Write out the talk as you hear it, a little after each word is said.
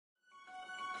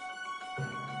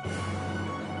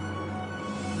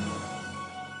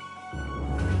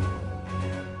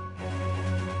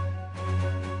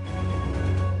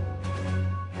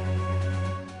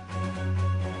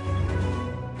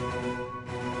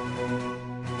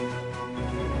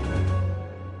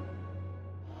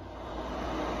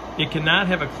It cannot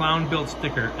have a clown built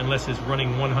sticker unless it's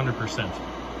running 100%.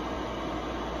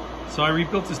 So I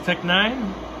rebuilt this Tech 9,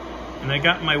 and I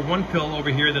got my one pill over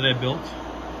here that I built,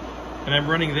 and I'm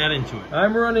running that into it.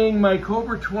 I'm running my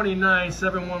Cobra 29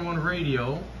 711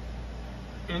 radio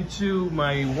into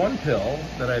my one pill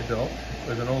that I built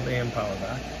with an old AM power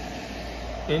back,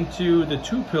 into the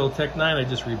two pill Tech 9 I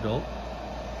just rebuilt.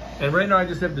 And right now I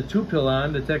just have the two pill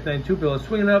on, the Tech 9 two pill. It's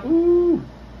swinging up, ooh,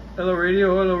 hello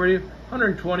radio,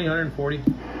 120, 140.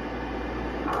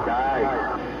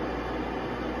 Nice.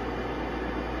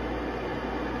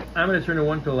 I'm gonna turn the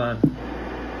one pill on,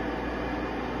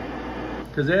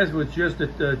 because as with just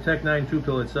the Tech 9 two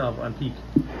pill itself on peak.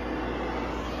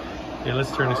 Yeah,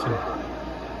 let's turn this in.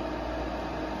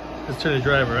 Let's turn the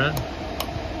driver on.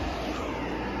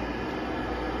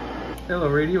 Hello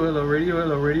radio, hello radio,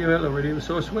 hello radio, hello radio.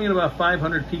 So it's swinging about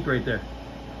 500 peak right there.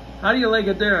 How do you like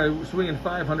it there? Swinging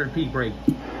 500 peak break.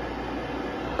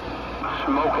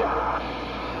 Smoking.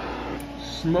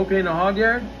 Smoking in the hog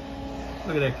yard?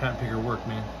 Look at that cotton picker work,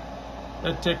 man.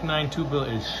 That Tech 9 two bill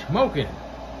is smoking.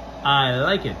 I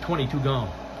like it. 22 gone.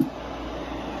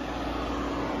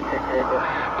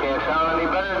 Can't sound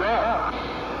any better than that.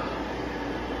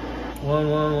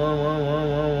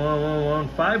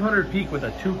 500 peak with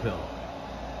a two pill.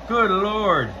 Good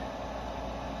Lord.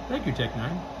 Thank you, Tech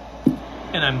 9.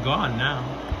 And I'm gone now.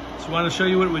 Just want to show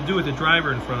you what it would do with the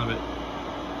driver in front of it.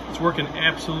 It's working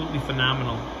absolutely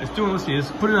phenomenal. It's doing, let's see, let's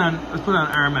put it on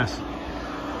RMS.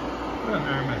 Put it on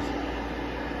RMS.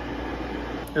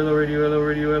 Hello radio, hello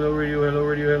radio, hello radio, hello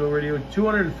radio, hello radio.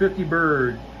 250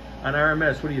 bird on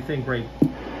RMS. What do you think, Ray?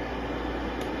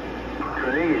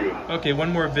 Crazy. Okay,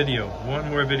 one more video.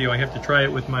 I have to try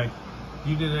it with my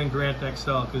Uniden Grant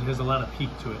XL because it has a lot of peak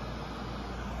to it.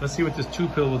 Let's see what this two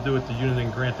pill will do with the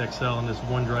Uniden Grant XL and this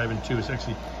one drive and two. It's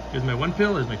actually, here's my one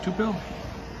pill, here's my two pill.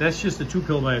 That's just the two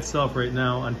pill by itself right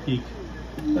now on peak.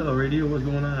 Hello radio, what's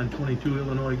going on? 22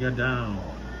 Illinois got down.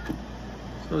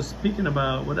 So speaking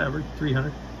about whatever,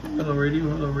 300. Hello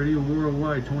radio,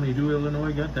 worldwide, 22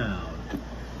 Illinois got down.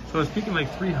 So it's peaking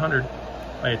like 300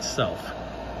 by itself.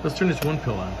 Let's turn this one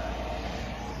pill on.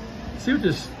 See what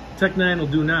this Tech 9 will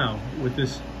do now with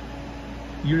this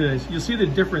unit. You'll see the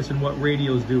difference in what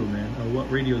radios do, man, or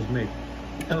what radios make.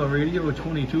 Hello radio,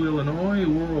 22 Illinois,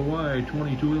 worldwide,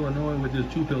 22 Illinois with this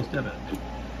two pill step in.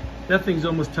 That thing's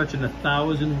almost touching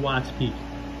 1,000 watts peak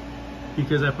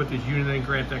because I put this Uniden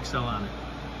Grant XL on it.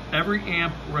 Every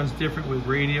amp runs different with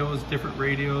radios, different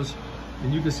radios,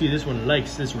 and you can see this one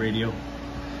likes this radio.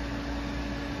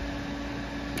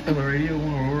 Hello radio,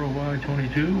 worldwide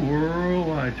 22,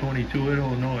 worldwide 22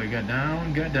 Illinois, got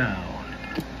down, got down.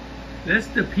 That's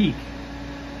the peak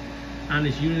on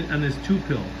this unit, on this two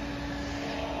pill.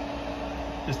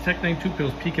 This Tech 9 two pill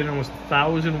is peaking almost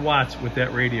 1,000 watts with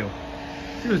that radio.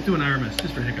 See what it's doing RMS,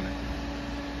 just for heck of it.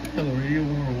 Hello radio,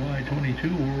 worldwide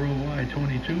 22, worldwide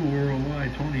 22,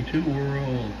 worldwide 22,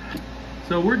 world.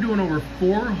 So we're doing over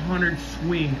 400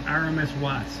 swing RMS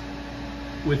watts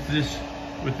with this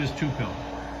two pill.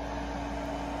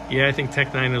 Yeah, I think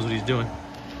Tech 9 knows what he's doing.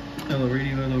 Hello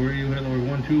radio, hello radio, hello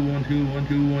 1 2 1 2 1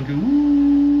 2 1 2.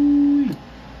 Woo!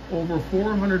 Over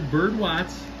 400 bird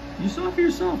watts. You saw it for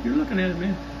yourself. You're looking at it,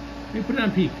 man. You put it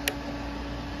on peak.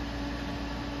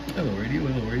 Hello radio,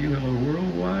 hello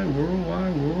worldwide,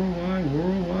 worldwide, worldwide,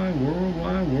 worldwide,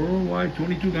 worldwide, worldwide,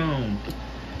 22 gone.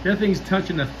 That thing's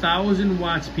touching 1,000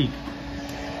 watts peak.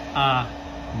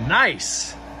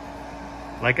 Nice.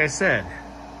 Like I said,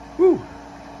 woo,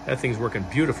 that thing's working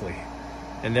beautifully.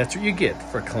 And that's what you get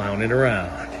for clowning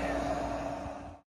around.